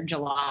June or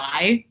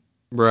July.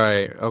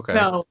 Right. Okay.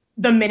 So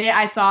the minute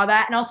I saw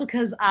that, and also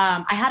because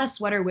I had a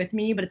sweater with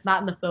me, but it's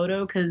not in the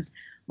photo because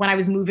when I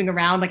was moving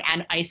around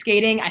and ice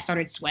skating, I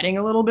started sweating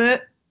a little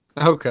bit.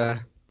 Okay.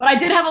 But I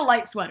did have a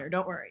light sweater,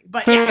 don't worry.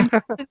 But yeah,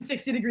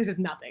 60 degrees is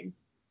nothing.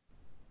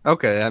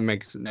 Okay,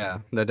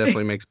 that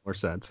definitely makes more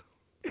sense.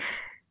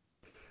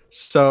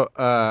 So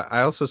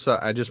I also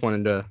I just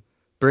wanted to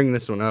bring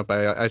this one up.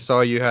 I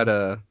saw you had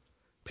a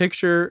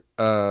picture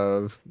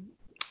of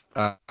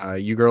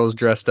you girls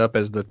dressed up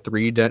as the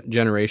 3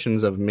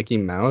 generations of Mickey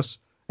Mouse,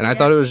 and I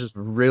thought it was just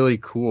really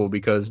cool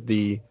because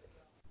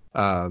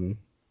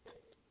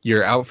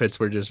your outfits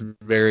were just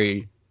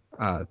very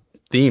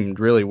themed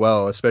really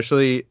well.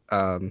 Especially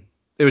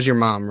it was your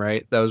mom,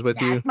 right? That was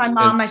with you. It's my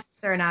mom, my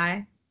sister, and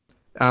I.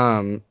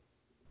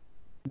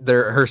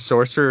 Her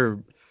Sorcerer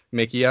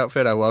Mickey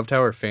outfit, I loved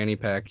how her fanny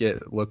pack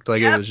looked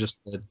like it was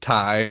just the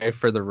tie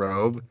for the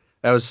robe.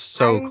 That was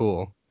so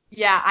cool.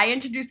 Yeah, I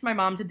introduced my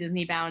mom to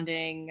Disney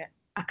bounding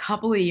a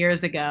couple of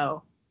years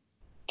ago,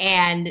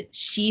 and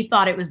she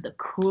thought it was the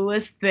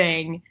coolest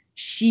thing.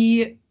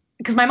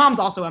 Because my mom's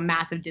also a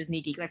massive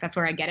Disney geek, like that's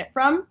where I get it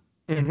from.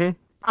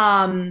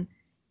 Mm-hmm.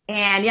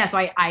 And yeah, so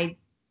I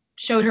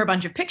showed her a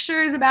bunch of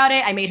pictures about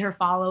it. I made her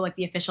follow like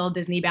the official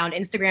Disney Bound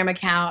Instagram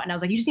account. And I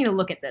was like, you just need to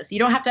look at this. You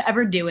don't have to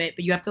ever do it,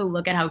 but you have to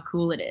look at how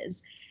cool it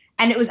is.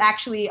 And it was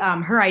actually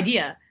her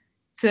idea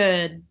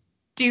to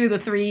do the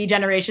 3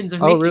 generations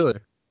of Mickey. Oh, really?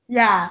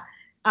 Yeah.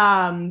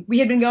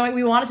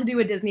 We wanted to do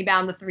a Disney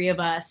Bound, the 3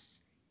 of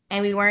us.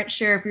 And we weren't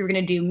sure if we were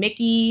going to do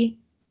Mickey,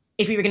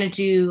 if we were going to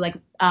do like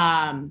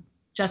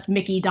just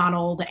Mickey,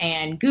 Donald,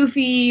 and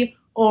Goofy,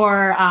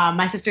 or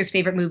my sister's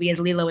favorite movie is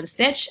Lilo and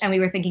Stitch, and we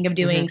were thinking of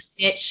doing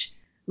Stitch,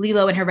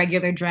 Lilo in her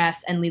regular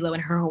dress, and Lilo in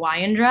her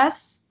Hawaiian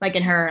dress, like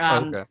in her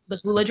the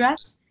hula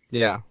dress.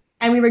 Yeah.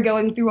 And we were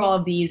going through all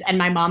of these, and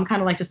my mom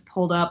kind of like just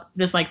pulled up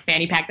this like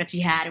fanny pack that she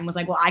had and was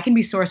like, well, I can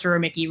be Sorcerer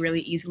Mickey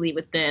really easily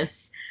with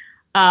this.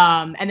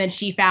 And then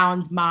she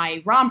found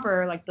my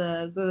romper, like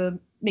the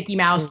Mickey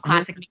Mouse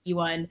classic Mickey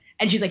one,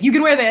 and she's like, you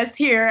can wear this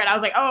here. And I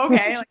was like, oh,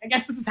 okay, like I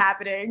guess this is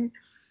happening.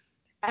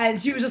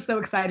 And she was just so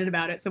excited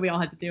about it, so we all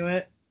had to do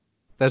it.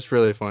 That's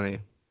really funny.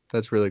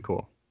 That's really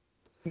cool.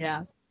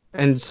 Yeah.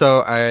 And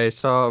so I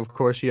saw, of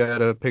course, you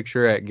had a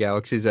picture at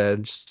Galaxy's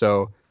Edge.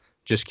 So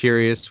just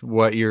curious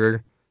what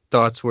your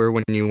thoughts were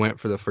when you went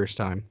for the first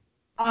time.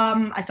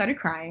 I started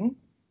crying.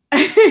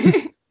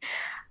 A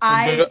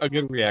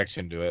good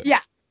reaction to it. Yeah.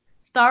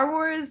 Star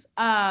Wars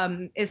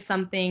is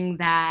something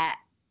that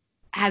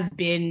has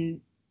been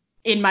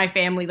in my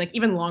family like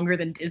even longer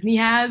than Disney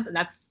has, and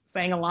that's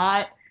saying a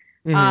lot.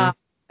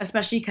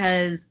 Especially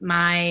because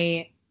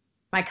my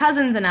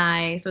cousins and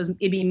I, so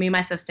it'd be me,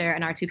 my sister,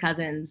 and our two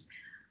cousins,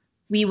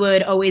 we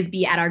would always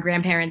be at our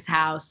grandparents'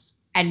 house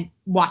and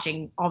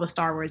watching all the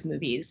Star Wars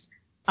movies.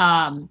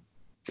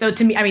 So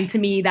to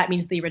me, that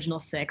means the original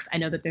 6. I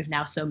know that there's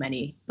now so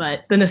many,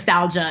 but the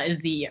nostalgia is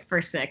the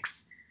first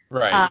 6.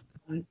 Right.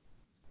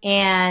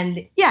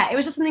 And yeah, it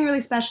was just something really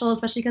special,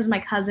 especially because my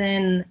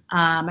cousin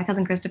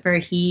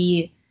Christopher,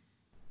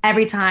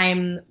 every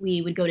time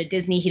we would go to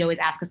Disney, he'd always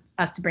ask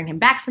us to bring him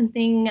back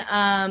something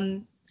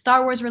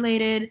Star Wars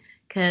related,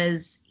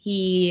 because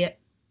he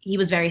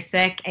was very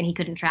sick and he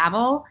couldn't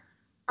travel.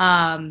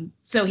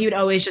 So he would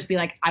always just be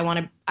like, I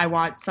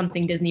want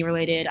something Disney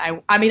related. I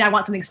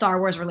want something Star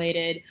Wars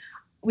related.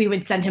 We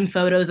would send him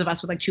photos of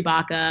us with like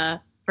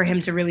Chewbacca for him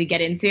to really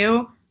get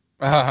into.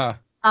 And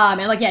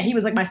like, yeah, he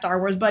was like my Star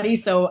Wars buddy.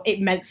 So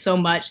it meant so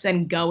much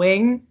then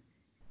going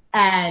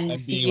and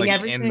seeing being like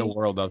everything in the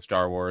world of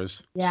Star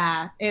Wars.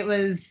 Yeah, it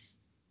was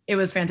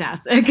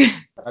fantastic.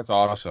 That's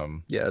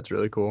awesome. Yeah, it's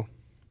really cool.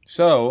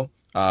 So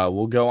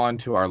we'll go on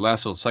to our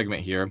last little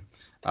segment here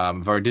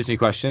of our Disney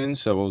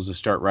questions. So we'll just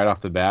start right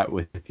off the bat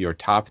with your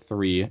top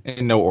 3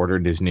 in no order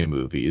Disney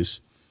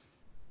movies.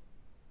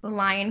 The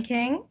Lion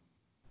King.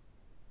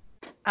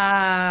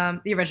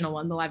 The original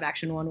one, the live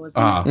action one was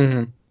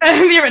Mm-hmm.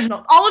 the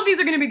original. All of these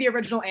are going to be the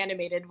original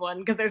animated one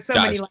because there's so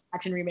many Gotcha. live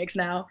action remakes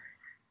now.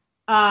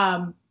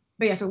 But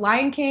yeah, so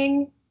Lion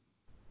King,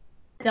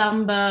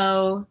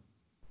 Dumbo,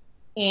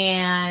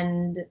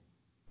 and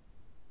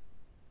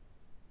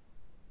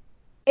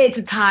it's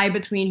a tie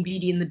between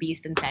Beauty and the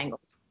Beast and Tangled.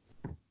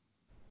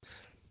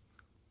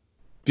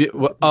 Beauty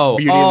and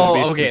the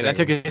Beast Okay. and That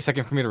took a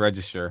second for me to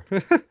register.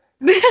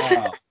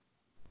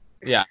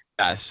 Yeah.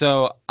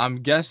 So I'm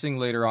guessing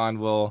later on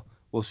we'll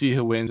see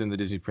who wins in the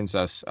Disney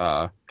Princess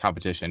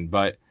competition.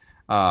 But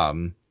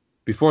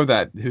before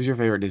that, who's your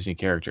favorite Disney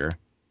character?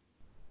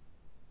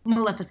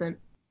 Maleficent.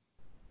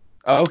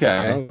 Oh,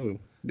 okay. Oh.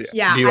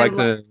 Yeah, Do you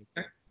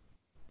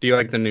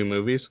like the new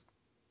movies?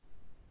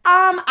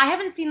 I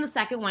haven't seen the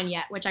second one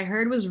yet, which I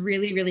heard was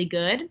really, really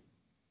good.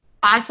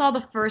 I saw the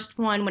first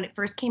one when it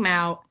first came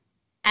out,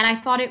 and I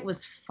thought it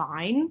was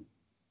fine.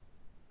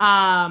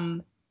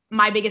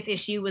 My biggest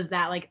issue was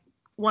that, like,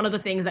 one of the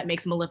things that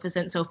makes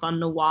Maleficent so fun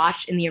to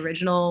watch in the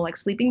original, like,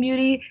 Sleeping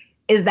Beauty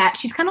is that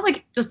she's kind of,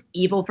 like, just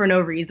evil for no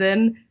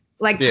reason.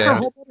 Like, her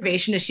whole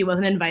motivation is she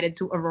wasn't invited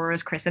to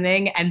Aurora's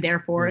christening, and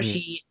therefore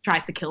she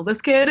tries to kill this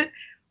kid,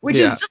 which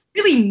is just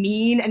really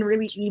mean and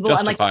really evil.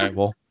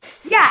 Justifiable.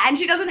 And, like, and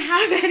she doesn't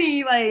have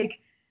any, like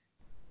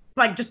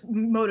just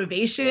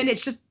motivation.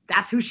 It's just,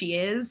 that's who she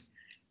is.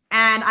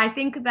 And I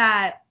think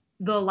that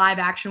the live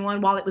action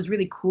one, while it was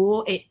really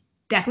cool, it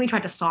definitely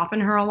tried to soften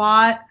her a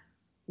lot,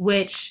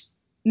 which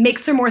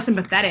makes her more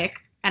sympathetic.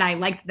 And I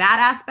liked that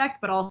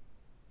aspect, but also.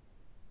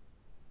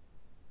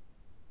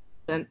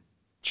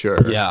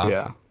 Sure.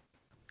 Yeah.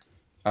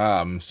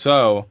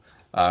 So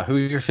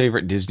who's your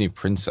favorite Disney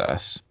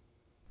princess?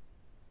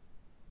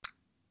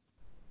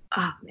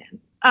 Oh, man.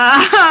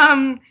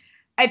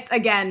 It's,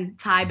 again,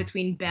 tie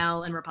between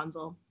Belle and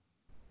Rapunzel.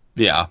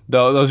 Yeah,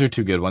 those are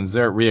two good ones.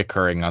 They're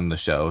reoccurring on the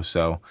show,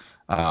 so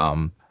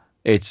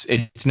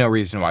it's no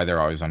reason why they're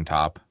always on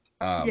top.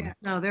 Yeah,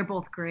 no, they're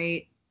both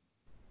great.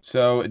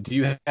 So, do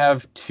you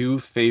have 2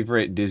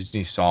 favorite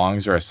Disney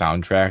songs or a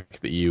soundtrack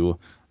that you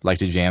like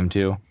to jam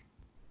to?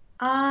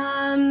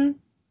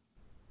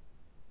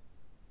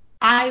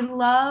 I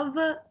love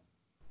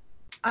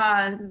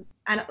and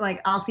like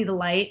I'll See the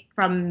Light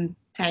from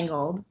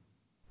Tangled.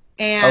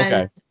 And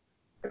Okay.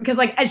 because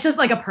like it's just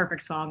like a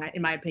perfect song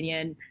in my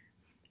opinion.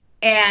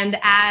 And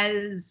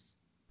as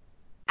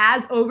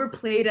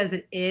overplayed as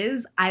it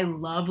is, I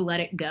love Let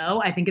It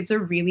Go. I think it's a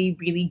really,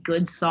 really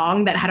good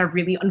song that had a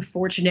really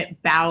unfortunate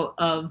bout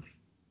of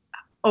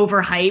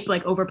overhype,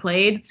 like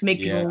overplayed, to make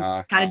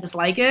people kind of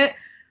dislike it.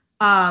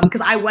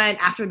 Because I went,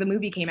 after the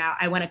movie came out,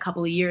 I went a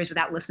couple of years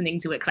without listening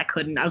to it because I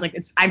couldn't. I was like,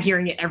 I'm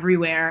hearing it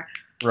everywhere.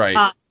 Right.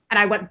 And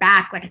I went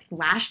back, like I think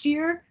last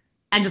year,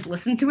 and just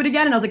listened to it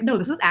again. And I was like, no,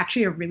 this is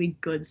actually a really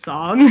good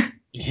song.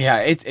 Yeah,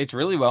 it's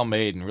really well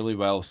made and really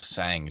well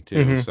sang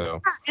too. Mhm.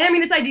 So. I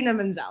mean, it's Idina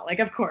Menzel. Like,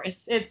 of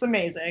course, it's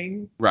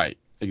amazing. Right.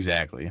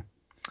 Exactly.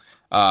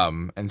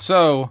 And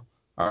so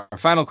our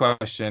final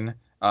question: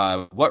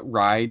 what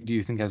ride do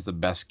you think has the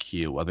best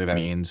queue? Whether that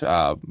means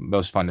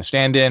most fun to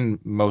stand in,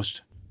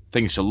 most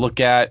things to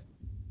look at.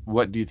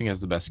 What do you think has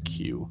the best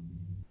queue?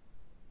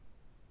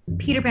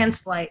 Peter Pan's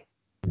Flight.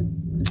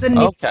 The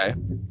new, Okay.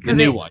 The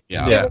new one.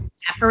 Yeah. Yeah.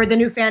 For the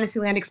new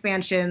Fantasyland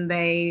expansion,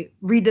 they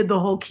redid the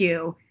whole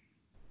queue.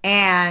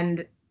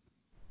 And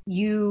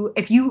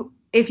if you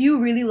if you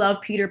really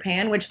love Peter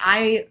Pan, which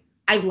I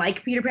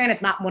like Peter Pan,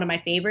 it's not one of my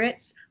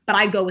favorites, but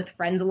I go with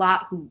friends a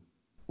lot who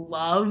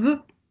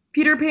love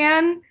Peter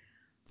Pan.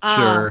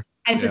 Sure.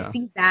 And to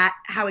see that,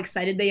 how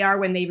excited they are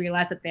when they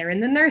realize that they're in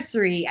the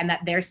nursery and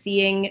that they're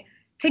seeing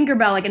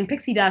Tinkerbell like and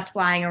pixie dust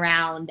flying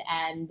around,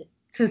 and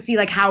to see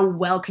like how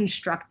well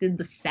constructed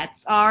the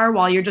sets are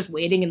while you're just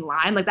waiting in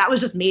line, like that was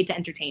just made to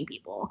entertain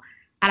people,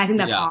 and I think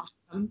that's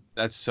awesome.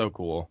 That's so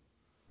cool.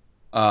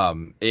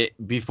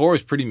 It before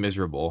was pretty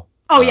miserable.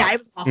 Oh yeah, it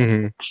was awful.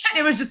 Mm-hmm.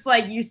 It was just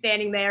like you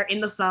standing there in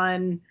the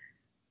sun,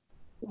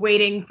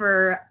 waiting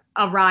for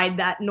a ride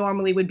that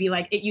normally would be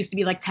like, it used to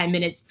be like 10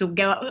 minutes to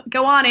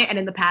go on it, and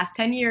in the past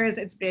 10 years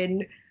it's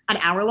been an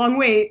hour-long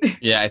wait.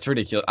 Yeah, it's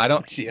ridiculous. I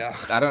don't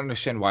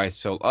understand why it's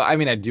so. I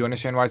mean, I do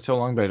understand why it's so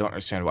long, but I don't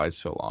understand why it's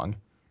so long.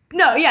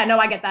 No,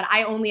 I get that.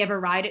 I only ever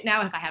ride it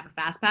now if I have a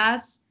fast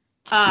pass,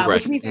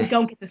 which means I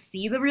don't get to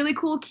see the really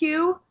cool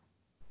queue.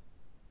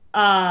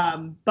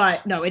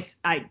 But no,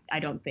 I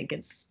don't think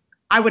it's.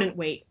 I wouldn't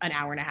wait an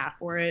hour and a half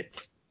for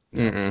it.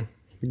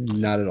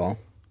 Not at all.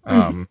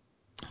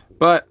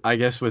 But I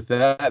guess with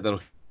that,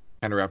 that'll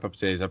kind of wrap up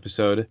today's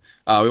episode.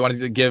 We wanted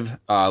to give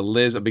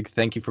Liz a big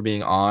thank you for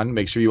being on.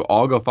 Make sure you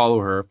all go follow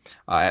her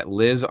at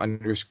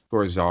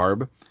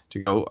Liz_Zarb to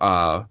go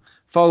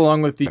follow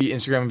along with the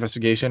Instagram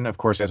investigation. Of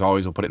course, as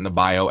always, we'll put it in the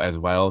bio as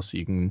well, so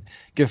you can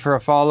give her a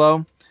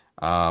follow.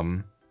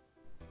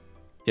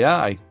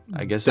 Yeah,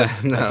 I guess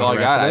that's all I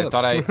got.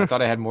 I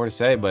thought I had more to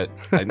say, but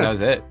that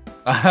was it.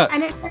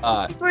 And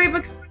if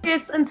Storybook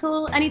Circus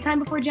until anytime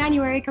before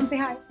January, come say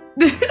hi.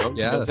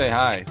 Go say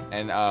hi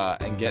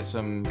and get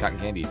some cotton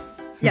candy.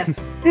 Yes.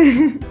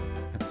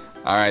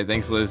 All right,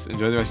 thanks, Liz.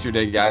 Enjoy the rest of your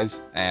day,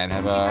 guys, and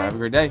have a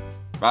great day.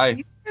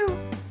 Bye.